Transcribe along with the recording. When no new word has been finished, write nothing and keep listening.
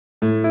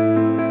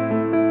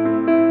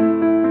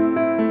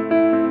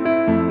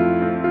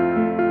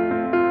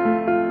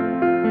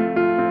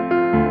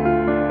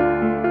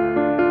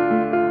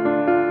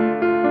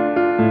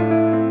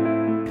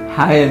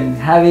Hi, I'm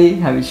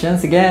Havi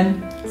Schanz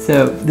again.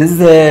 So this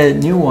is a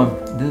new one.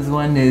 This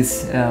one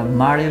is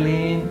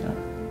Marilyn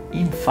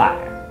in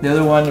fire. The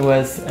other one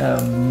was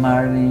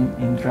Marilyn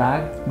in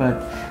drag,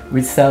 but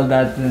we sell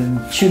that in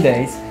 2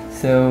 days.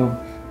 So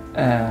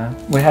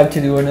we have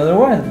to do another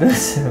one.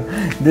 So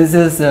this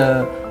is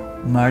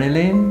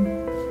Marilyn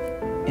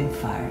in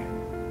fire.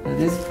 So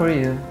this is for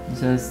you.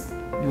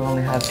 You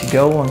only have to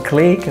go and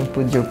click and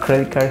put your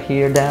credit card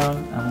here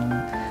down on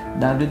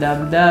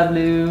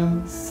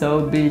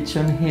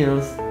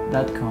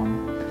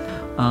www.sobeachonheels.com,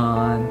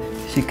 and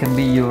she can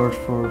be yours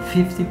for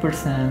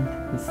 50%.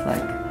 It's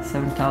like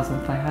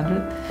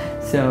 7,500.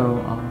 So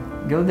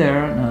go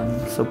there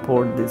and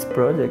support this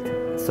project,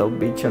 So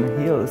Beach on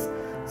Heels.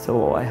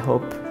 So I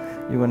hope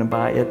you're gonna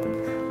buy it,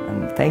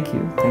 and thank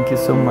you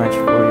so much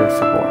for your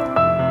support.